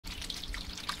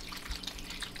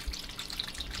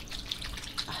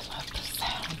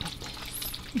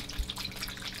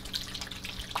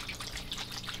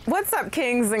What's up,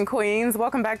 kings and queens?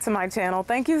 Welcome back to my channel.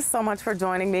 Thank you so much for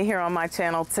joining me here on my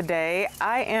channel today.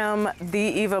 I am the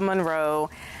Eva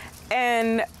Monroe,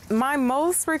 and my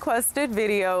most requested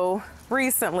video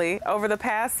recently over the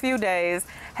past few days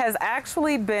has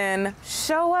actually been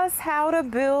show us how to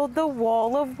build the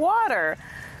wall of water.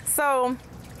 So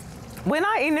when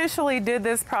I initially did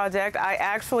this project, I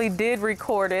actually did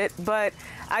record it, but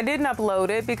I didn't upload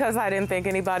it because I didn't think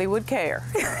anybody would care.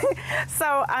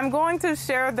 So I'm going to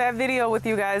share that video with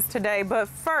you guys today. But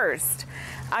first,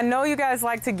 I know you guys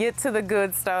like to get to the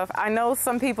good stuff. I know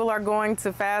some people are going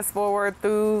to fast forward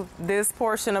through this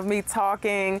portion of me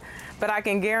talking, but I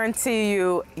can guarantee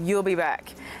you, you'll be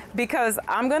back. Because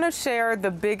I'm gonna share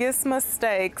the biggest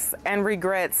mistakes and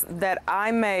regrets that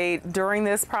I made during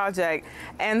this project.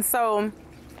 And so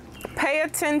pay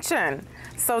attention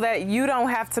so that you don't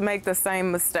have to make the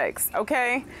same mistakes,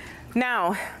 okay?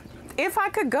 Now, if I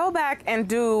could go back and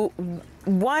do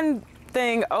one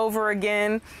thing over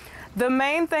again, the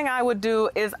main thing I would do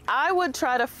is I would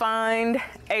try to find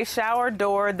a shower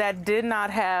door that did not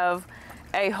have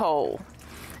a hole.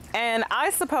 And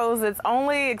I suppose it's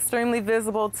only extremely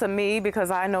visible to me because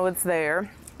I know it's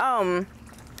there.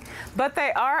 But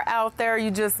they are out there.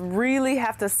 You just really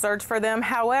have to search for them.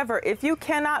 However, if you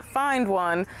cannot find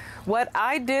one, what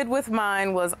I did with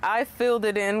mine was I filled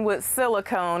it in with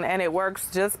silicone and it works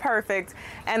just perfect.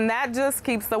 And that just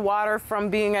keeps the water from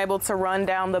being able to run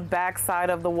down the back side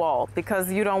of the wall,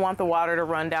 because you don't want the water to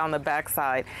run down the back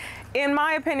side. In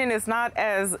my opinion, it's not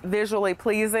as visually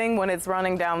pleasing when it's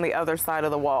running down the other side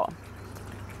of the wall.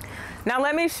 Now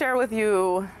let me share with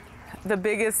you the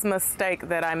biggest mistake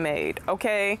that I made,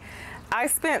 okay? I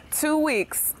spent 2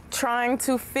 weeks trying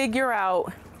to figure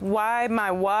out why my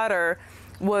water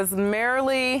was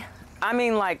merely,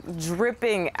 like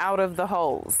dripping out of the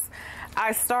holes.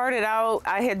 I started out,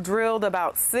 I had drilled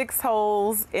about 6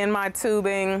 holes in my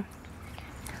tubing,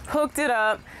 hooked it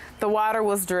up, the water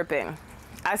was dripping.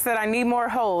 I said, I need more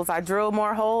holes. I drilled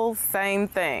more holes, same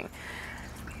thing.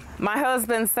 My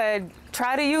husband said,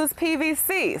 try to use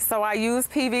PVC. So I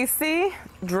used PVC,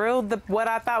 drilled what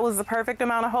I thought was the perfect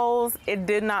amount of holes. It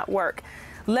did not work.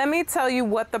 Let me tell you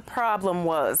what the problem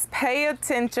was. Pay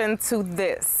attention to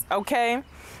this, okay?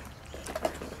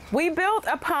 We built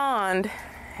a pond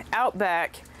out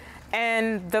back,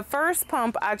 and the first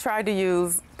pump I tried to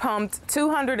use pumped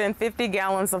 250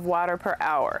 gallons of water per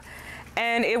hour.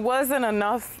 And it wasn't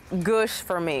enough gush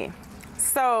for me.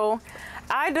 So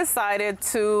I decided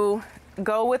to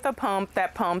go with a pump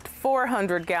that pumped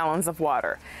 400 gallons of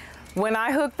water. When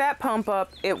I hooked that pump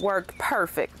up, it worked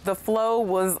perfect. The flow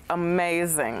was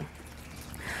amazing.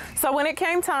 So when it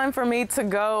came time for me to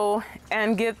go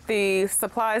and get the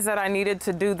supplies that I needed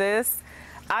to do this,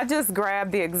 I just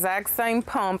grabbed the exact same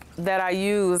pump that I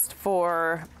used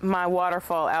for my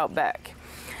waterfall out back.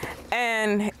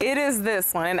 And it is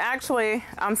this one. And actually,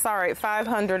 I'm sorry,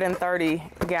 530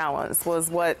 gallons was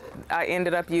what I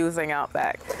ended up using out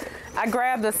back. I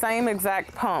grabbed the same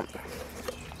exact pump.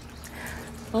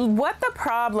 What the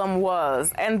problem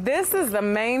was, and this is the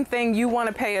main thing you want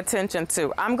to pay attention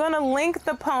to. I'm going to link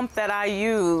the pump that I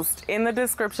used in the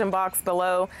description box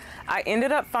below. I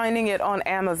ended up finding it on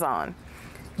Amazon.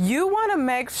 You want to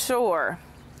make sure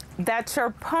that your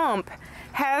pump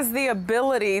has the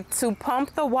ability to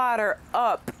pump the water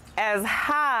up as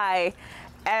high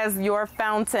as your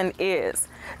fountain is,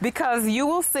 because you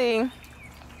will see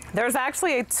there's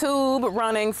actually a tube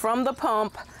running from the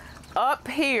pump up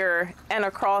here and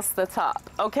across the top,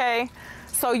 okay?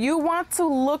 So you want to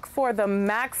look for the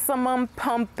maximum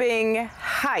pumping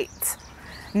height,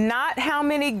 not how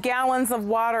many gallons of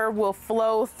water will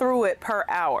flow through it per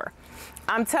hour.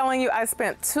 I'm telling you, I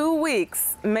spent 2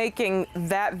 weeks making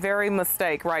that very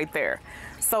mistake right there.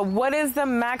 So what is the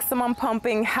maximum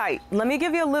pumping height? Let me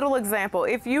give you a little example.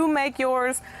 If you make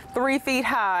yours 3 feet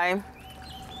high,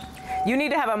 you need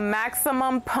to have a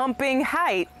maximum pumping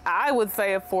height, I would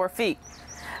say, of 4 feet.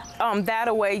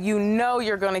 That way you know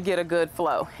you're going to get a good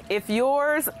flow. If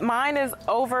mine is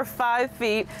over 5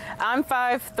 feet, I'm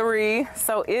 5'3",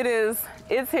 so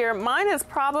it's here. Mine is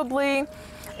probably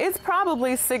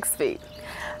 6 feet.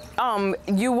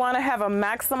 You want to have a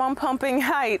maximum pumping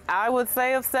height, I would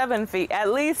say, of 7 feet,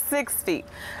 at least 6 feet.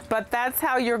 But that's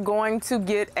how you're going to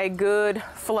get a good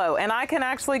flow. And I can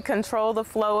actually control the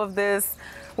flow of this.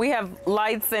 We have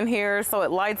lights in here, so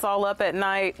it lights all up at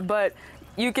night, but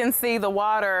you can see the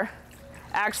water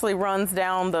actually runs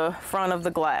down the front of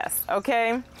the glass,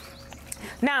 okay?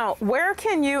 Now, where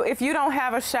can you, if you don't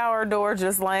have a shower door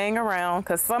just laying around,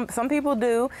 because some people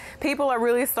do, people are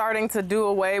really starting to do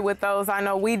away with those. I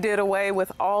know we did away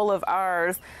with all of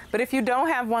ours, but if you don't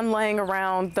have one laying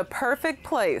around, the perfect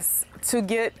place to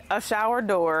get a shower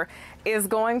door is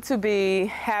going to be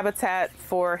Habitat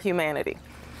for Humanity.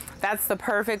 That's the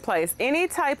perfect place. Any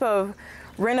type of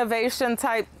renovation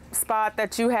type spot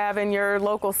that you have in your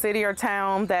local city or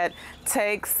town that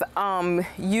takes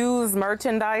used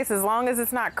merchandise, as long as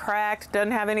it's not cracked,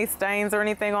 doesn't have any stains or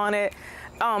anything on it,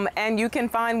 and you can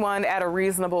find one at a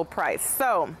reasonable price.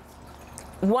 So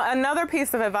another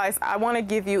piece of advice I want to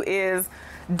give you is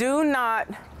do not,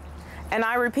 and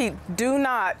I repeat, do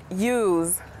not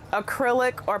use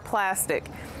acrylic or plastic.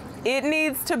 It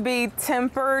needs to be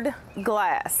tempered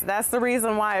glass. That's the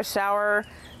reason why a shower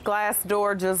glass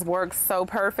door just works so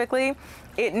perfectly.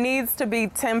 It needs to be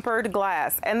tempered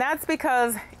glass, and that's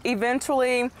because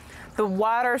eventually the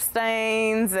water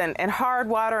stains and hard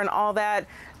water and all that,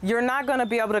 you're not going to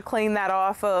be able to clean that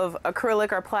off of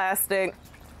acrylic or plastic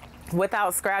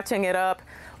without scratching it up,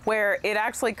 where it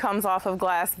actually comes off of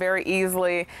glass very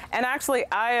easily. And actually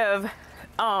I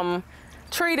have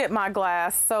treated my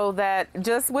glass so that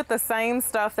just with the same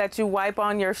stuff that you wipe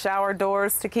on your shower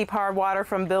doors to keep hard water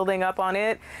from building up on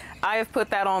it, I have put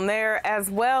that on there, as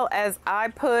well as I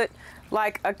put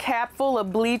like a cap full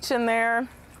of bleach in there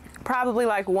probably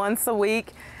like once a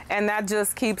week, and that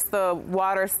just keeps the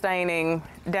water staining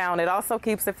down. It also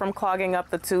keeps it from clogging up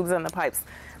the tubes and the pipes.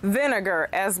 Vinegar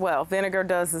as well. Vinegar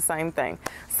does the same thing.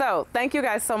 So thank you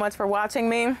guys so much for watching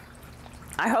me.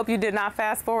 I hope you did not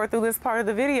fast forward through this part of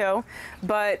the video,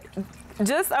 but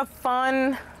just a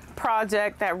fun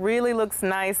project that really looks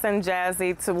nice and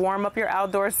jazzy to warm up your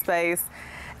outdoor space.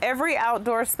 Every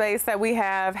outdoor space that we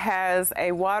have has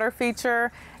a water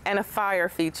feature and a fire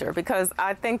feature, because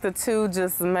I think the two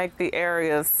just make the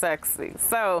area sexy.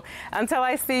 So until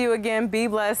I see you again, be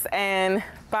blessed and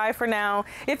bye for now.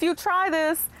 If you try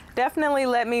this, definitely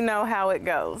let me know how it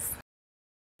goes.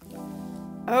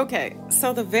 Okay,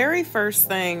 so the very first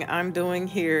thing I'm doing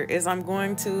here is I'm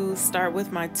going to start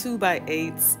with my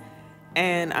 2x8s,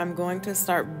 and I'm going to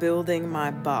start building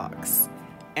my box.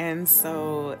 And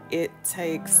so it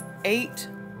takes 8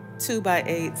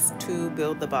 2x8s to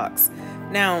build the box.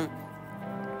 Now,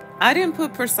 I didn't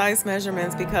put precise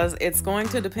measurements because it's going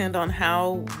to depend on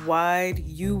how wide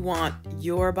you want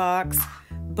your box,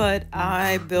 but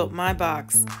I built my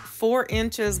box 4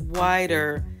 inches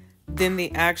wider than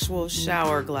the actual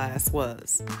shower glass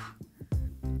was.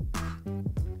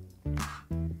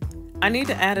 I need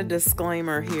to add a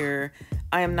disclaimer here.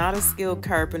 I am not a skilled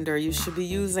carpenter. You should be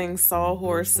using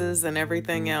sawhorses and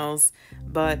everything else,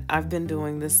 but I've been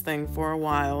doing this thing for a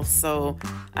while, so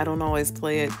I don't always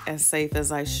play it as safe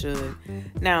as I should.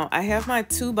 Now, I have my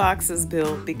 2 boxes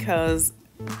built because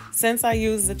since I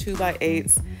use the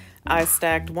 2x8s, I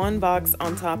stacked one box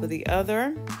on top of the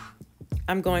other.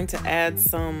 I'm going to add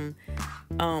some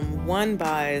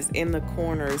 1x's in the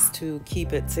corners to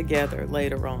keep it together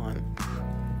later on.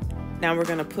 Now we're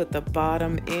going to put the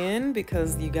bottom in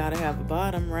because you got to have a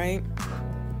bottom, right?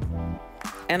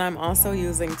 And I'm also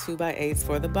using 2x8s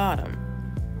for the bottom.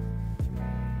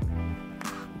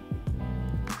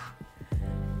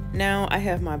 Now I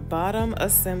have my bottom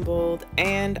assembled,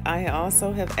 and I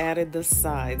also have added the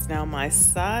sides. Now my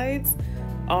sides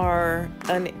are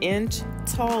 1 inch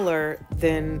taller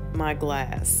than my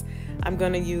glass. I'm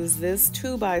going to use this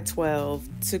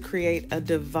 2x12 to create a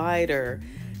divider,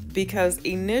 because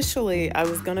initially I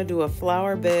was going to do a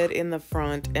flower bed in the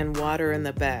front and water in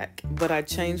the back, but I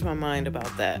changed my mind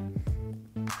about that.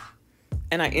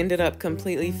 And I ended up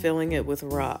completely filling it with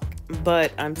rock.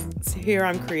 But I'm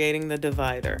creating the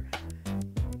divider.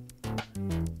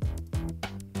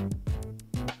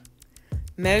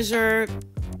 Measure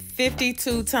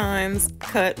 52 times,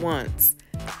 cut once.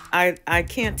 I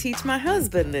can't teach my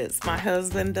husband this. My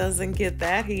husband doesn't get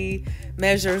that. He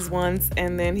measures once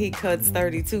and then he cuts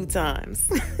 32 times.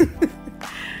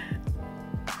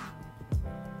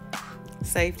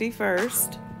 Safety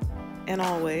first and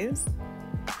always.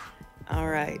 All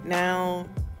right, now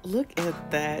look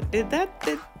at that. Did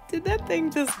that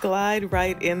thing just glide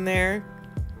right in there?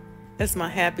 That's my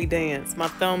happy dance, my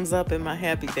thumbs up in my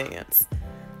happy dance.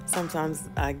 Sometimes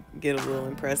I get a little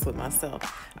impressed with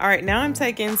myself. All right, now I'm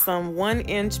taking some 1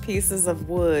 inch pieces of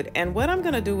wood, and what I'm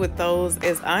gonna do with those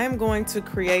is I am going to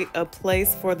create a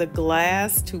place for the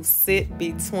glass to sit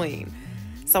between.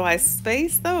 So I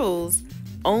space those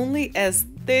only as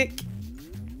thick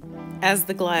as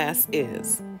the glass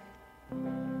is.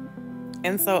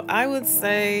 And so I would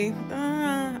say,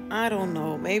 I don't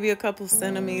know, maybe a couple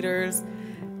centimeters.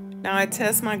 Now I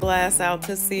test my glass out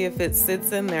to see if it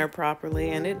sits in there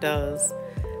properly, and it does.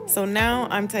 So now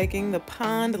I'm taking the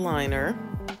pond liner,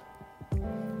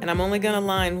 and I'm only gonna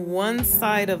line one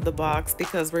side of the box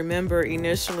because remember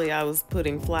initially I was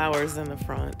putting flowers in the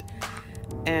front.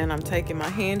 And I'm taking my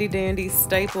handy dandy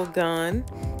staple gun.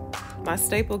 My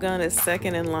staple gun is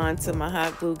second in line to my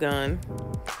hot glue gun.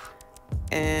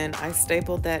 And I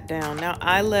stapled that down. Now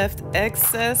I left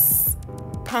excess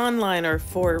pond liner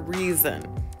for a reason,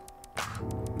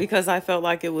 because I felt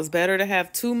like it was better to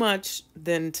have too much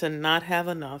than to not have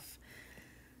enough.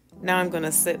 Now I'm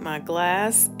gonna sit my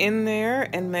glass in there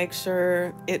and make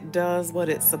sure it does what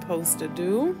it's supposed to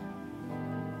do.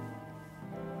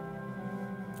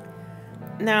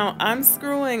 Now I'm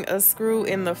screwing a screw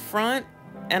in the front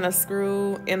and a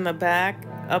screw in the back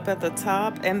up at the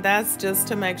top, and that's just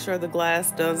to make sure the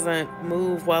glass doesn't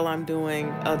move while I'm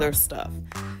doing other stuff.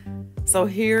 So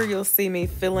here you'll see me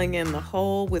filling in the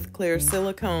hole with clear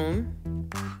silicone,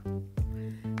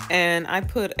 and I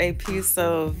put a piece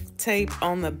of tape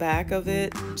on the back of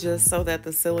it just so that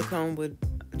the silicone would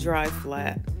dry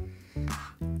flat.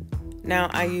 Now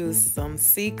I use some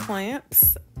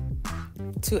C-clamps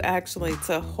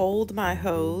to hold my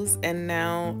hose, and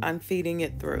now I'm feeding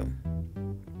it through.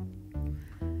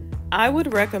 I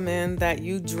would recommend that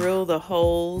you drill the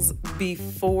holes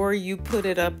before you put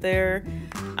it up there.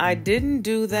 I didn't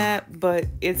do that, but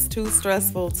it's too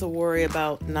stressful to worry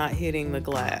about not hitting the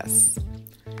glass.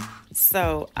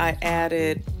 So I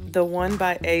added the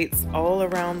 1x8s all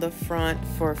around the front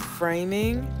for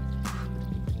framing,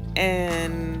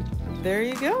 and there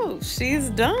you go, she's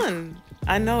done.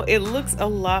 I know it looks a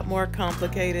lot more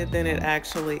complicated than it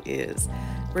actually is.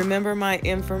 Remember my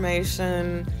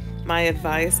information, my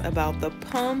advice about the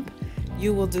pump.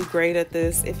 You will do great at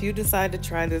this. If you decide to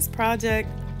try this project,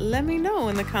 let me know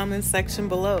in the comments section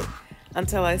below.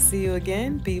 Until I see you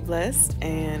again, be blessed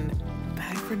and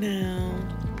bye for now.